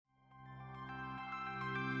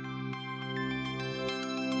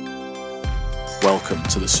Welcome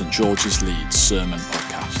to the St George's Leeds Sermon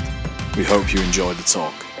Podcast. We hope you enjoy the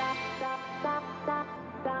talk.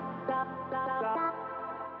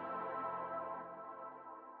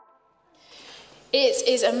 It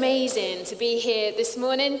is amazing to be here this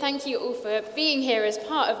morning. Thank you all for being here as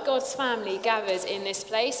part of God's family gathered in this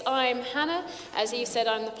place. I'm Hannah. As Eve said,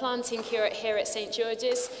 I'm the planting curate here at St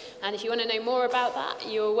George's. And if you want to know more about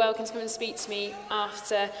that, you're welcome to come and speak to me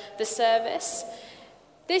after the service.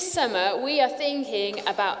 This summer, we are thinking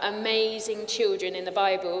about amazing children in the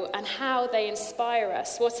Bible and how they inspire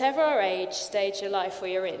us, whatever our age, stage of life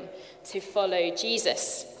we are in, to follow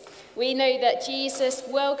Jesus. We know that Jesus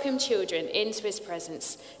welcomed children into his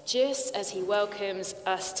presence, just as he welcomes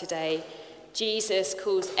us today. Jesus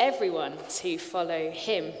calls everyone to follow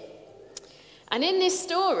him. And in this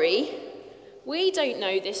story, we don't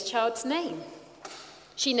know this child's name.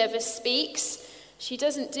 She never speaks. She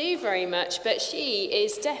doesn't do very much, but she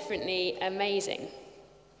is definitely amazing.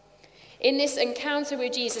 In this encounter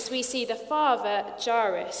with Jesus, we see the father,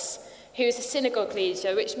 Jairus, who is a synagogue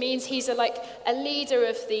leader, which means he's a leader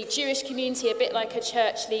of the Jewish community, a bit like a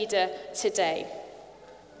church leader today.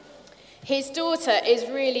 His daughter is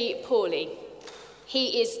really poorly.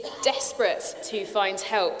 He is desperate to find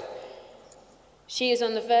help. She is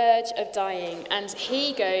on the verge of dying, and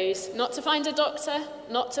he goes not to find a doctor,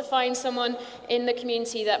 not to find someone in the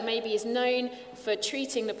community that maybe is known for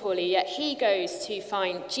treating the poorly, yet he goes to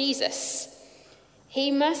find Jesus.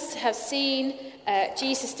 He must have seen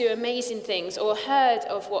Jesus do amazing things or heard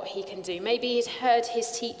of what he can do. Maybe he's heard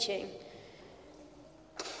his teaching.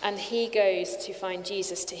 And he goes to find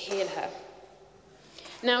Jesus to heal her.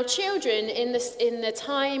 Now, children in the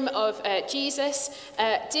time of Jesus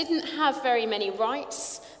didn't have very many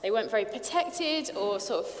rights. They weren't very protected or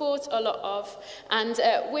sort of thought a lot of. And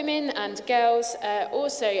women and girls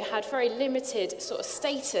also had very limited sort of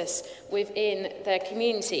status within their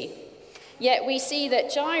community. Yet we see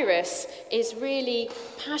that Jairus is really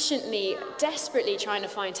passionately, desperately trying to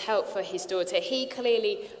find help for his daughter. He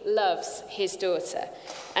clearly loves his daughter.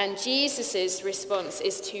 And Jesus' response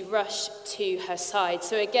is to rush to her side.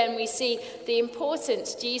 So again, we see the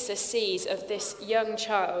importance Jesus sees of this young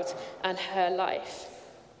child and her life.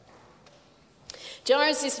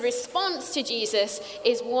 Jairus' response to Jesus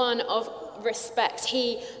is one of respect.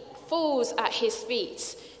 He falls at his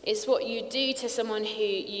feet. It's what you do to someone who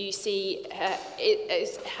you see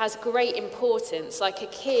has great importance, like a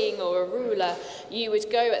king or a ruler. You would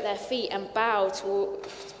go at their feet and bow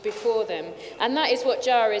before them. And that is what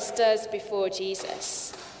Jairus does before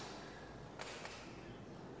Jesus.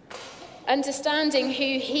 Understanding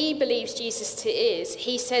who he believes Jesus is,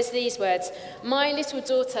 he says these words, "My little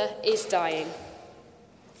daughter is dying.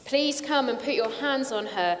 Please come and put your hands on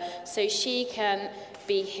her so she can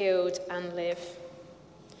be healed and live."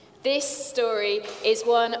 This story is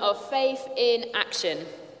one of faith in action.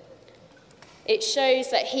 It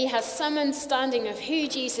shows that he has some understanding of who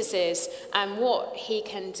Jesus is and what he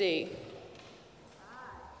can do.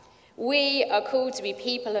 We are called to be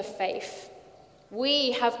people of faith.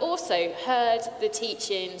 We have also heard the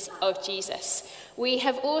teachings of Jesus. We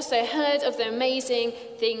have also heard of the amazing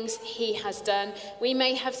things he has done. We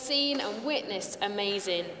may have seen and witnessed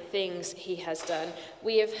amazing things he has done.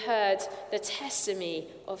 We have heard the testimony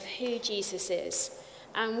of who Jesus is.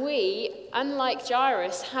 And we, unlike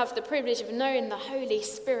Jairus, have the privilege of knowing the Holy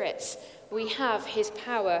Spirit. We have his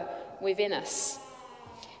power within us.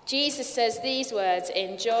 Jesus says these words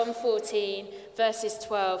in John 14, verses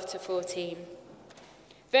 12 to 14.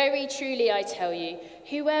 "Very truly I tell you,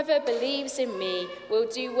 whoever believes in me will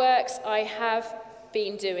do works I have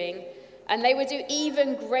been doing, and they will do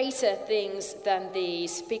even greater things than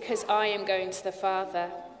these, because I am going to the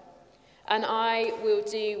Father. And I will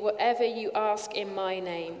do whatever you ask in my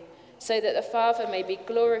name, so that the Father may be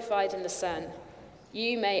glorified in the Son.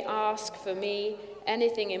 You may ask for me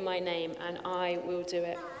anything in my name, and I will do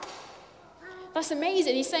it." That's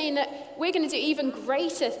amazing. He's saying that we're going to do even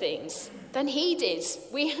greater things than he did.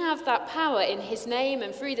 We have that power in his name,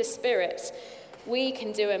 and through the Spirit, we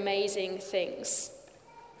can do amazing things.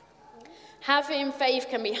 Having faith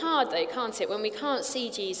can be hard, though, can't it, when we can't see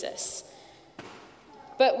Jesus?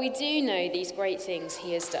 But we do know these great things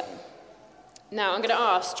he has done. Now, I'm going to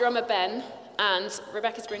ask drummer Ben and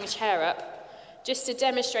Rebecca to bring a chair up, just to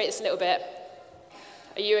demonstrate this a little bit.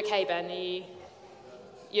 Are you okay, Ben?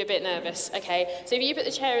 You're a bit nervous? Okay. So if you put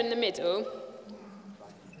the chair in the middle,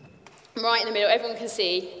 right in the middle, everyone can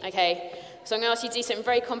see. Okay. So I'm going to ask you to do something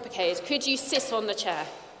very complicated. Could you sit on the chair?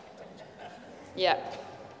 Yeah.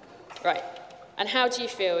 Right. And how do you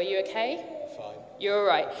feel? Are you okay? Fine. You're all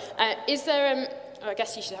right. Is there... I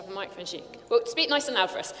guess you should have a microphone. Well, speak nice and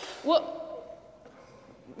loud for us.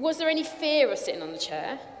 Was there any fear of sitting on the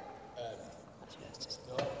chair?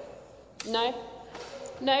 No?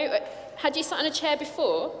 No? Had you sat on a chair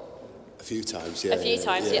before? A few times, yeah. A few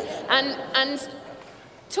times, yeah. And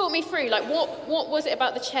talk me through, like, what was it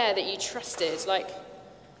about the chair that you trusted? Like,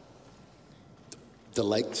 The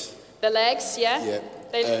legs. the legs, yeah? Yeah.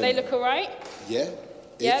 They look all right? Yeah.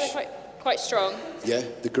 Yeah, Each. they're quite strong. Yeah,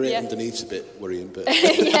 the grate Yeah. underneath's a bit worrying, but...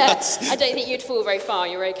 Yeah, I don't think you'd fall very far.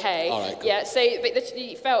 You're okay. All right, cool. Yeah, so but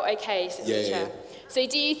you felt okay sitting in the Yeah, chair. yeah. So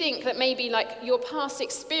do you think that maybe like your past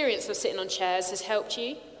experience of sitting on chairs has helped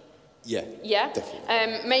you? Yeah. Yeah.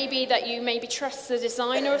 Definitely. Maybe that you maybe trust the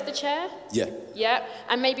designer of the chair. Yeah. Yeah,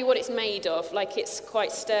 and maybe what it's made of, like it's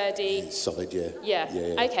quite sturdy. Solid, yeah. Yeah.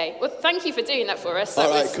 Yeah. Okay. Well, thank you for doing that for us. That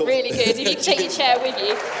All right, was cool. really good. If you could take your chair with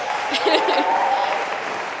you.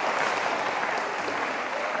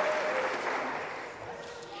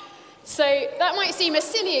 So that might seem a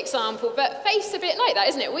silly example, but faith's a bit like that,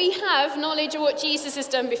 isn't it? We have knowledge of what Jesus has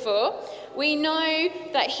done before. We know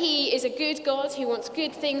that he is a good God who wants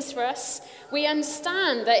good things for us. We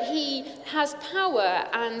understand that he has power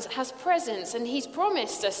and has presence, and he's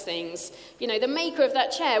promised us things. You know, the maker of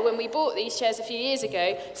that chair, when we bought these chairs a few years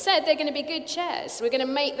ago, said they're going to be good chairs. We're going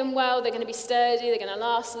to make them well, they're going to be sturdy, they're going to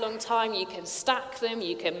last a long time. You can stack them,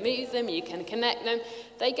 you can move them, you can connect them.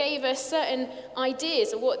 They gave us certain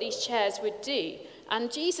ideas of what these chairs would do. And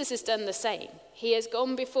Jesus has done the same. He has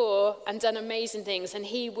gone before and done amazing things, and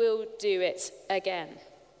he will do it again.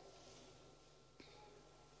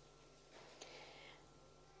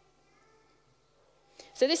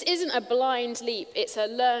 So this isn't a blind leap, it's a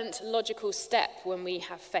learnt logical step when we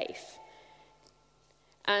have faith.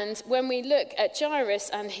 And when we look at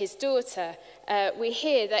Jairus and his daughter, we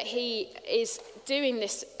hear that he is doing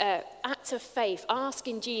this act of faith,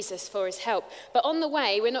 asking Jesus for his help. But on the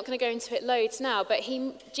way, we're not going to go into it loads now, but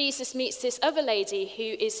Jesus meets this other lady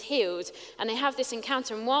who is healed, and they have this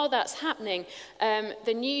encounter. And while that's happening,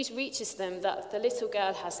 the news reaches them that the little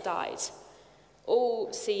girl has died.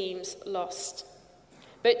 All seems lost.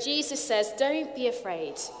 But Jesus says, don't be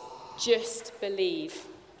afraid, just believe.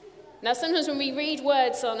 Now, sometimes when we read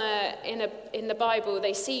words in the Bible,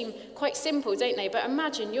 they seem quite simple, don't they? But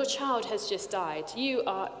imagine your child has just died. You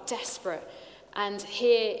are desperate. And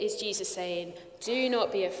here is Jesus saying, do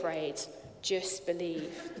not be afraid, just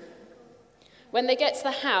believe. When they get to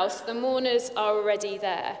the house, the mourners are already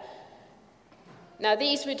there. Now,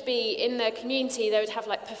 these would be, in their community, they would have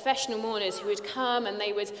like professional mourners who would come and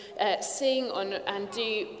they would sing and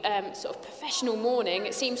do sort of professional mourning.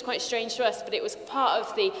 It seems quite strange to us, but it was part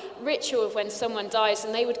of the ritual of when someone dies,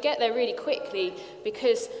 and they would get there really quickly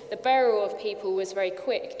because the burial of people was very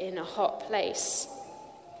quick in a hot place.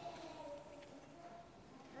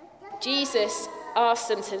 Jesus asked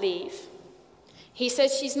them to leave. He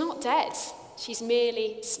says she's not dead, she's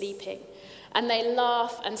merely sleeping. And they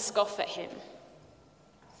laugh and scoff at him.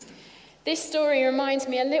 This story reminds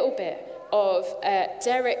me a little bit of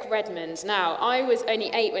Derek Redmond. Now, I was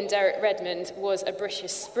only 8 when Derek Redmond was a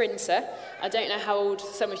British sprinter. I don't know how old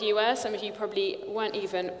some of you were. Some of you probably weren't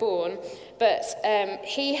even born. But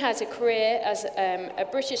he had a career as a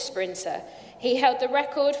British sprinter. He held the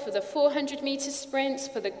record for the 400-metre sprints.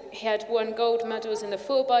 He had won gold medals in the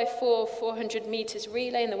 4x4 400 metres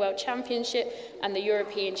relay in the World Championship and the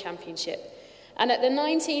European Championship. And at the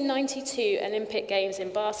 1992 Olympic Games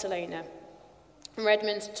in Barcelona,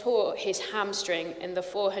 Redmond tore his hamstring in the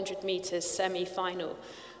 400 metres semi-final.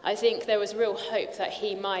 I think there was real hope that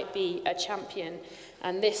he might be a champion,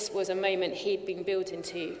 and this was a moment he'd been building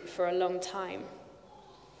to for a long time.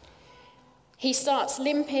 He starts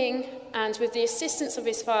limping, and with the assistance of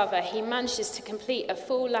his father, he manages to complete a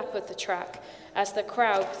full lap of the track as the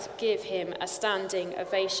crowd give him a standing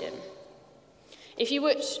ovation. If you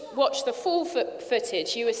watch the full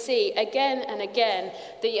footage, you will see again and again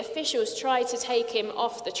the officials try to take him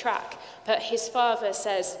off the track, but his father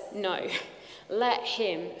says, no, let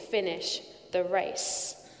him finish the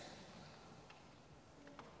race.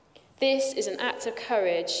 This is an act of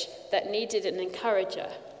courage that needed an encourager,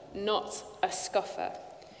 not a scoffer.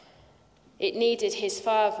 It needed his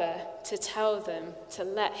father to tell them to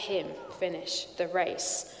let him finish the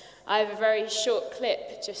race. I have a very short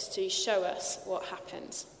clip just to show us what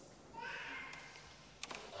happened.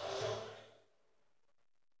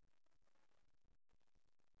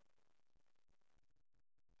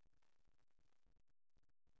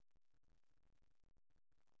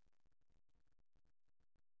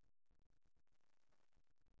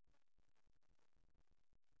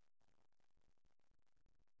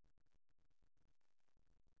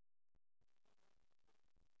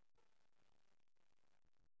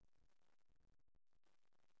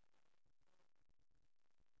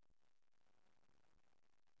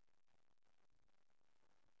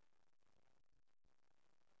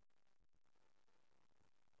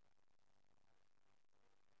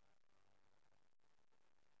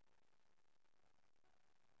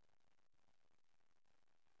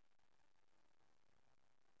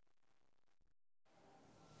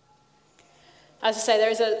 As I say, there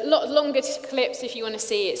is a lot longer clips if you want to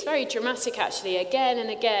see. It's very dramatic, actually. Again and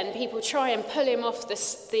again, people try and pull him off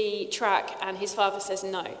the track, and his father says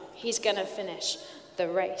no, he's going to finish the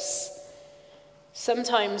race.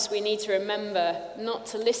 Sometimes we need to remember not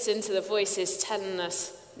to listen to the voices telling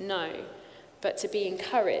us no, but to be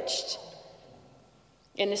encouraged.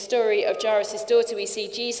 In the story of Jairus' daughter, we see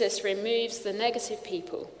Jesus removes the negative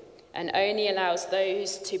people and only allows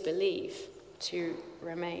those to believe to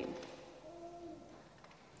remain.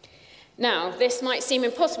 Now, this might seem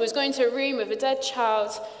impossible. It's going to a room with a dead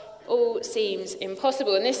child all seems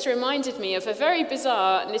impossible. And this reminded me of a very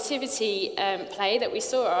bizarre nativity play that we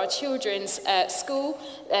saw at our children's school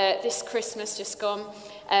this Christmas just gone.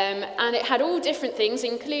 And it had all different things,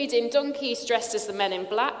 including donkeys dressed as the men in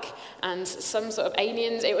black and some sort of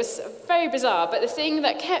aliens. It was very bizarre. But the thing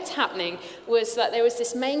that kept happening was that there was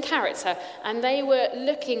this main character, and they were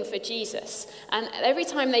looking for Jesus. And every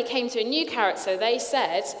time they came to a new character, they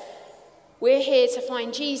said, "We're here to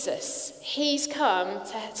find Jesus. He's come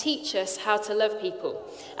to teach us how to love people."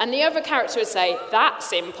 And the other character would say,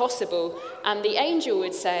 "That's impossible." And the angel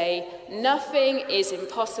would say, "Nothing is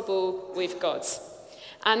impossible with God."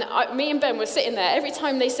 And me and Ben were sitting there every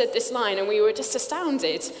time they said this line, and we were just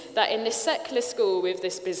astounded that in this secular school with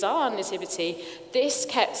this bizarre nativity, this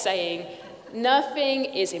kept saying, "Nothing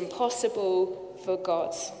is impossible for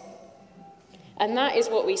God." And that is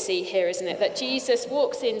what we see here, isn't it? That Jesus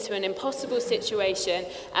walks into an impossible situation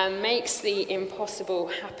and makes the impossible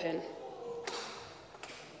happen.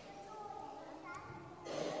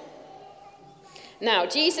 Now,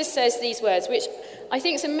 Jesus says these words, which I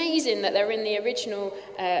think is amazing that they're in the original,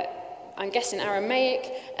 I'm guessing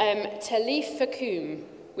Aramaic, Talitha-kum,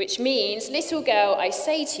 which means, "Little girl, I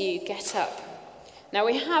say to you, get up." Now,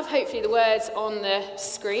 we have hopefully the words on the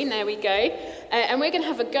screen. There we go. And we're going to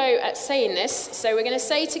have a go at saying this. So we're going to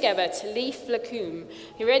say together, Talitha-kum.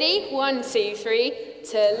 You ready? 1, 2, 3.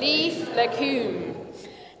 Talitha-kum.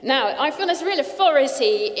 Now, I feel there's real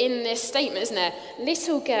authority in this statement, isn't there?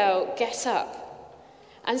 Little girl, get up.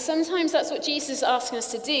 And sometimes that's what Jesus is asking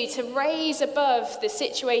us to do, to raise above the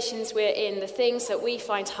situations we're in, the things that we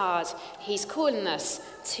find hard. He's calling us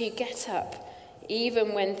to get up,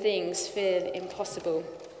 even when things feel impossible.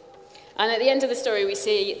 And at the end of the story, we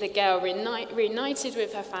see the girl reunited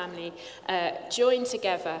with her family, joined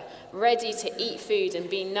together, ready to eat food and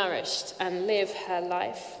be nourished and live her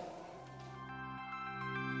life.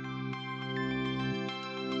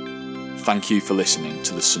 Thank you for listening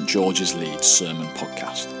to the St George's Leeds Sermon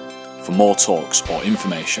Podcast. For more talks or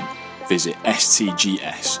information, visit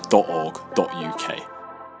stgs.org.uk.